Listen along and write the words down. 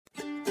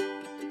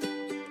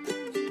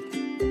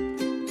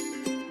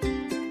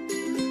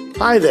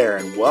Hi there,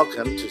 and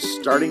welcome to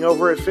Starting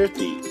Over at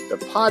 50, the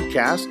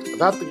podcast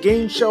about the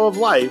game show of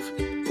life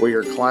where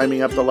you're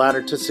climbing up the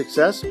ladder to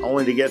success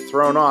only to get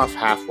thrown off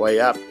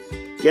halfway up,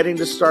 getting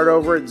to start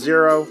over at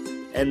zero,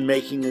 and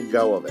making a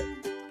go of it.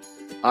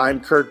 I'm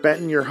Kurt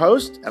Benton, your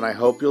host, and I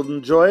hope you'll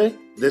enjoy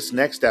this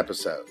next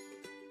episode.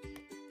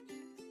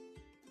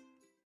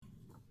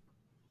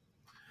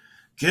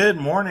 Good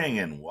morning,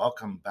 and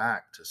welcome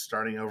back to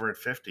Starting Over at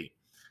 50.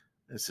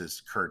 This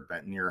is Kurt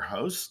Benton, your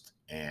host,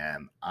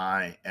 and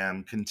I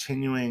am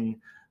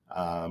continuing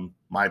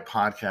my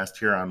podcast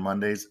here on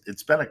Mondays.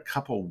 It's been a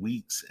couple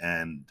weeks,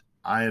 and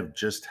I have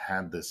just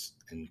had this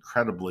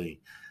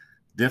incredibly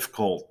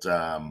difficult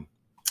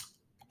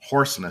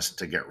hoarseness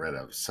to get rid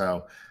of.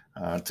 So,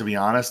 to be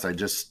honest, I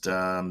just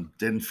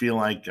didn't feel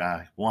like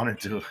I wanted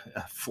to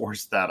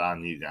force that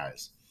on you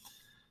guys.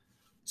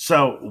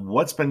 So,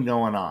 what's been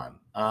going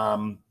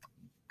on?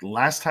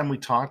 Last time we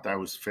talked, I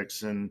was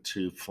fixing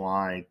to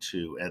fly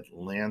to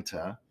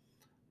Atlanta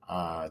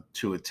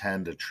to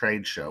attend a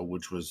trade show,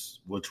 which was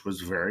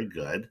very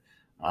good.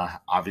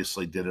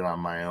 Obviously, did it on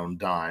my own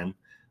dime,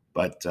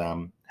 but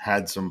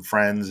had some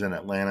friends in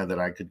Atlanta that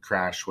I could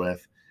crash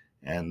with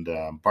and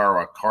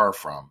borrow a car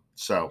from.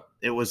 So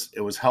it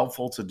was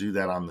helpful to do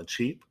that on the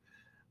cheap.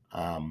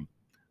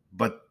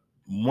 But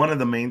one of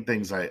the main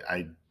things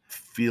I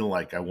feel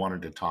like I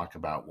wanted to talk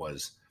about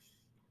was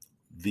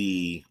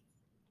the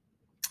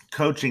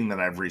coaching that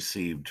I've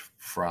received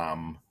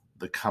from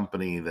the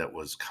company that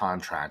was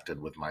contracted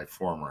with my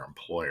former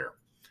employer.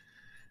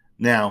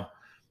 Now,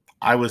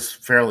 I was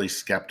fairly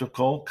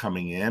skeptical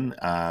coming in.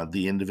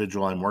 The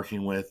individual I'm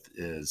working with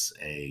is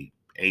a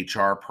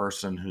HR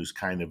person who's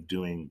kind of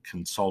doing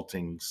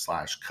consulting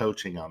 /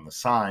 coaching on the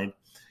side.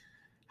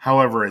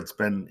 However, it's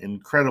been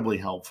incredibly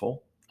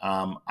helpful.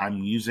 I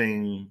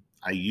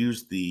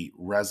use the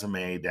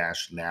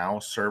Resume-Now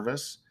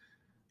service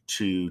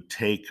to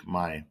take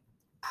my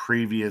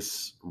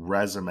previous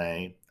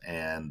resume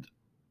and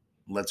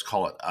let's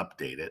call it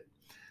update it.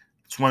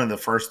 It's one of the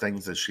first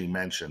things that she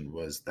mentioned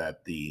was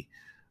that the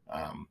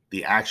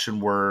action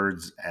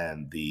words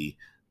and the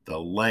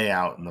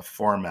layout and the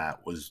format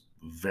was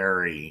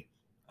very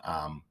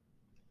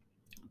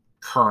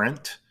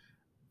current,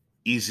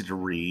 easy to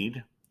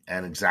read,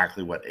 and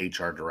exactly what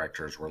HR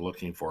directors were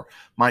looking for.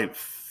 My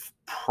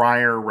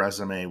prior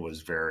resume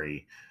was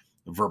very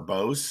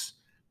verbose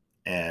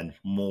and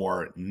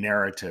more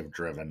narrative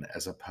driven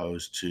as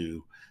opposed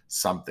to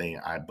something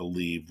I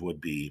believe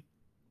would be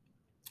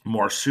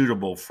more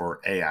suitable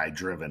for AI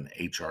driven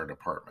HR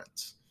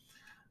departments.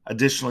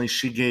 Additionally,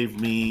 she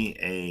gave me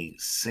a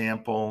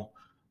sample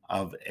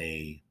of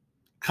a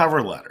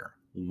cover letter,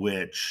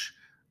 which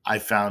I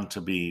found to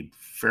be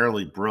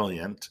fairly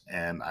brilliant,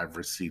 and I've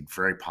received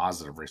very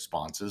positive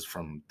responses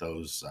from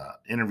those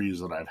interviews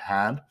that I've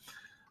had.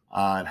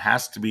 It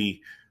has to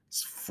be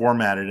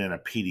formatted in a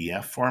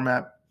PDF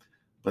format.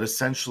 But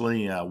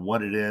essentially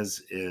what it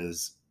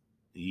is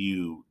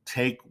you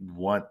take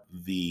what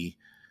the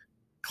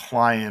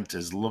client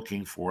is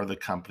looking for, the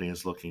company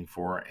is looking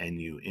for, and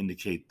you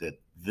indicate that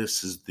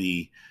this is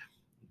the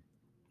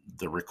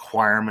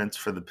requirements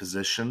for the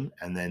position.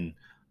 And then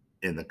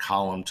in the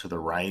column to the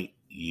right,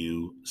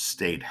 you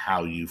state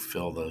how you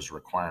fill those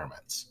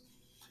requirements.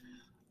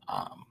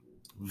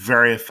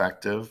 Very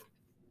effective,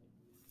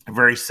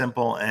 very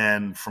simple.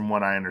 And from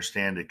what I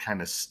understand, it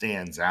kind of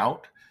stands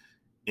out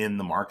in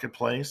the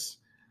marketplace.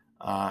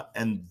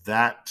 And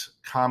that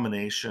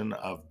combination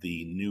of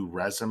the new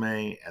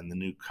resume and the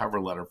new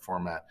cover letter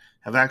format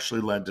have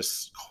actually led to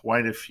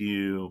quite a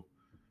few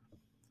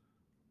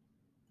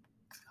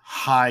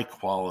high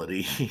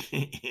quality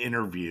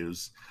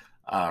interviews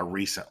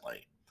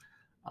recently.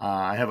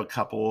 I have a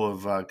couple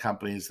of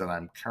companies that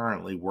I'm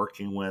currently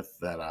working with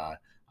that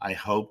I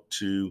hope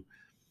to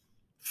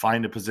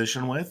find a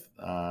position with.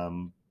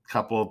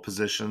 Couple of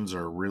positions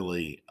are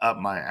really up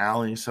my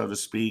alley, so to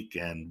speak,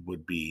 and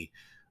would be,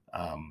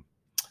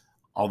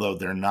 although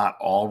they're not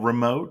all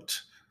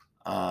remote,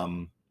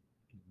 one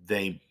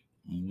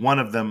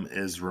of them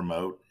is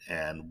remote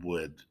and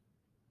would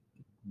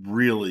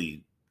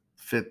really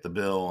fit the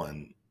bill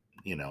and,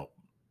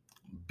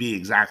 be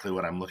exactly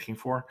what I'm looking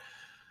for.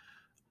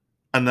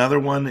 Another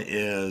one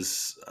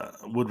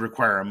would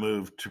require a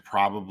move to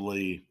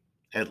probably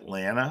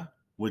Atlanta,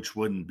 which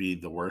wouldn't be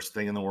the worst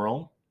thing in the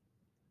world.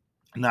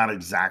 Not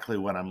exactly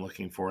what I'm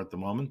looking for at the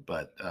moment,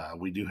 but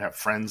we do have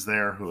friends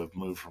there who have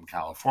moved from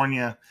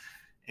California,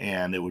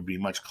 and it would be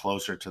much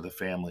closer to the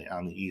family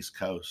on the East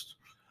Coast.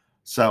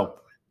 So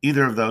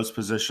either of those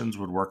positions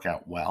would work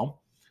out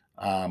well.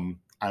 I'm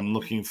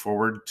looking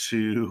forward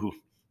to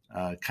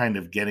kind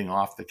of getting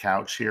off the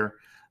couch here.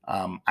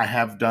 I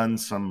have done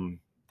some,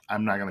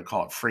 I'm not going to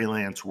call it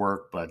freelance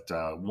work, but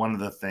one of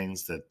the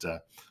things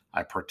that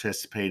I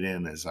participate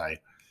in is I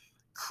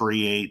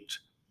create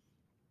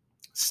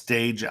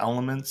stage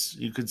elements,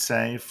 you could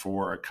say,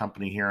 for a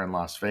company here in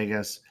Las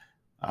Vegas.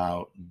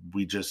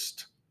 We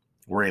just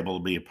were able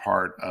to be a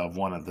part of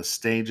one of the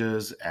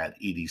stages at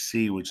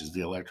EDC, which is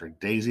the Electric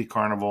Daisy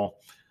Carnival.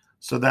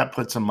 So that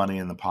put some money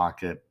in the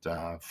pocket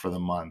for the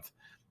month.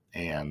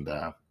 and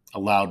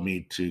allowed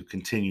me to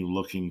continue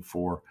looking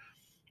for,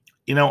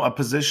 a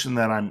position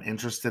that I'm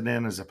interested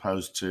in as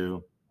opposed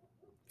to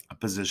a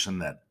position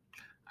that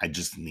I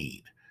just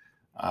need.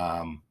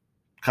 A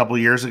couple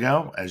years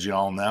ago, as you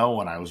all know,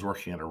 when I was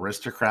working at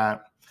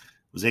Aristocrat,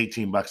 it was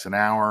 18 bucks an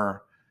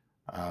hour.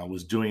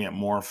 Was doing it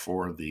more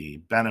for the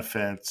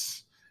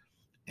benefits,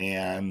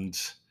 and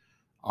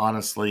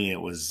honestly,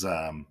 it was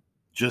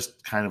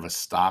just kind of a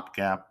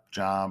stopgap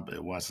job.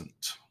 It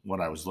wasn't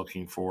what I was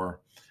looking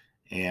for,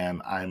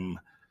 and I'm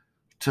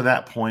to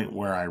that point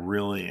where I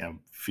really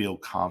feel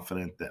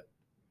confident that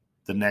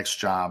the next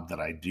job that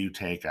I do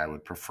take, I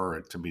would prefer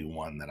it to be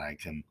one that I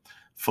can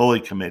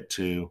fully commit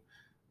to,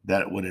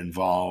 that it would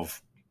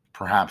involve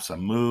perhaps a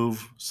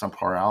move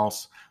somewhere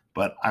else.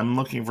 But I'm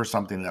looking for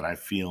something that I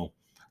feel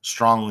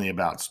strongly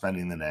about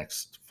spending the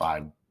next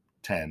 5,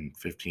 10,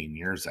 15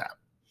 years at.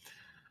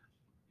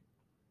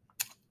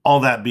 All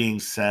that being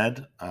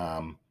said,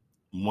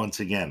 once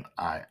again,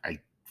 I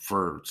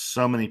for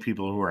so many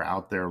people who are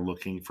out there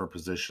looking for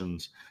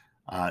positions,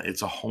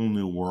 it's a whole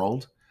new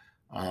world.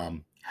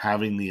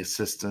 Having the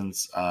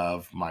assistance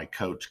of my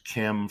coach,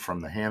 Kim, from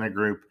the Hannah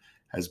Group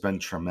has been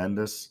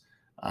tremendous.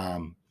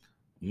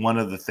 One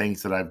of the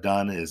things that I've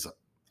done is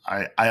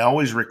I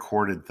always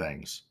recorded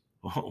things,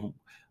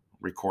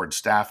 record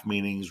staff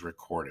meetings,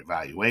 record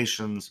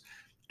evaluations,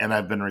 and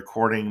I've been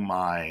recording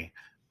my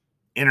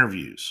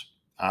interviews,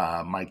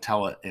 my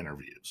tele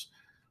interviews.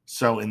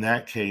 So in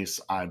that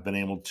case, I've been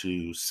able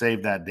to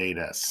save that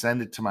data,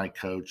 send it to my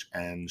coach,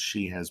 and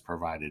she has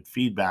provided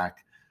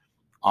feedback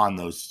on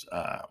those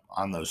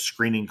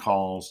screening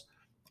calls,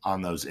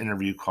 on those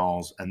interview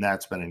calls, and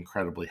that's been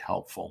incredibly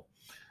helpful.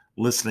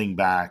 Listening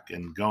back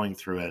and going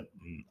through it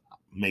and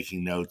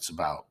making notes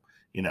about,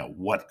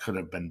 what could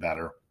have been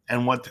better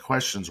and what the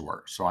questions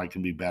were, so I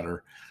can be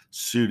better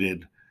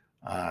suited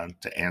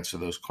to answer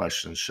those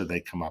questions should they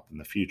come up in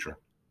the future.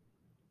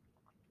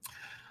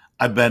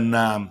 I've been,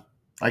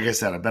 like I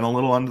said, I've been a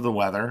little under the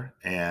weather,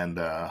 and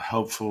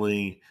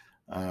hopefully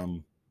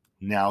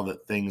now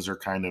that things are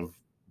kind of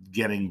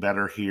getting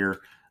better here,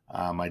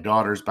 my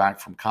daughter's back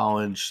from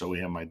college, so we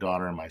have my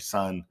daughter and my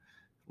son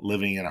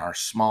living in our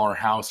smaller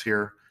house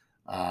here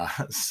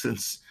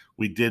since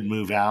we did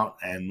move out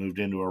and moved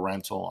into a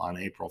rental on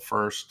April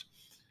 1st.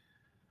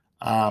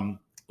 A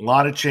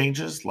lot of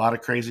changes, a lot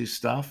of crazy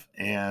stuff,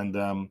 and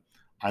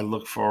I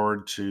look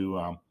forward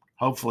to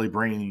hopefully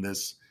bringing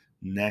this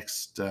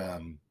next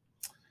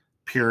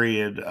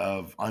period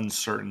of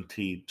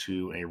uncertainty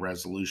to a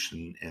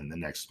resolution in the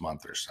next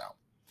month or so.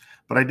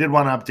 But I did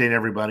want to update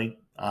everybody.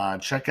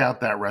 Check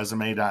out that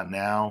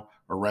resume.now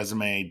or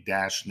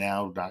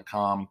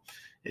resume-now.com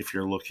if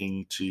you're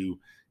looking to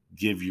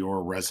give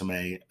your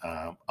resume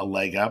a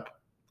leg up,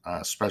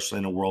 especially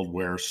in a world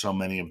where so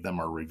many of them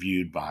are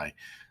reviewed by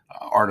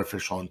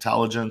artificial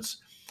intelligence.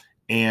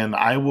 And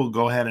I will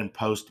go ahead and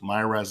post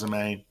my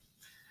resume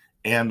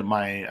and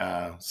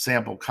my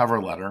sample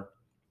cover letter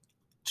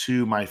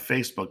to my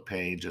Facebook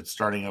page at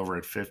Starting Over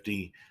at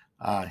 50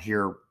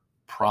 here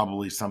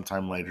probably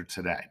sometime later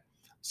today.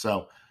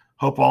 So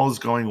hope all is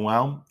going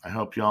well. I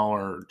hope y'all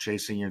are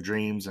chasing your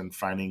dreams and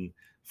finding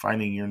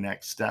your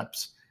next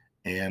steps,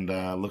 and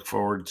look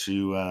forward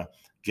to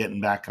getting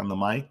back on the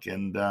mic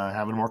and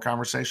having more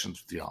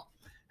conversations with y'all.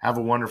 Have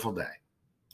a wonderful day.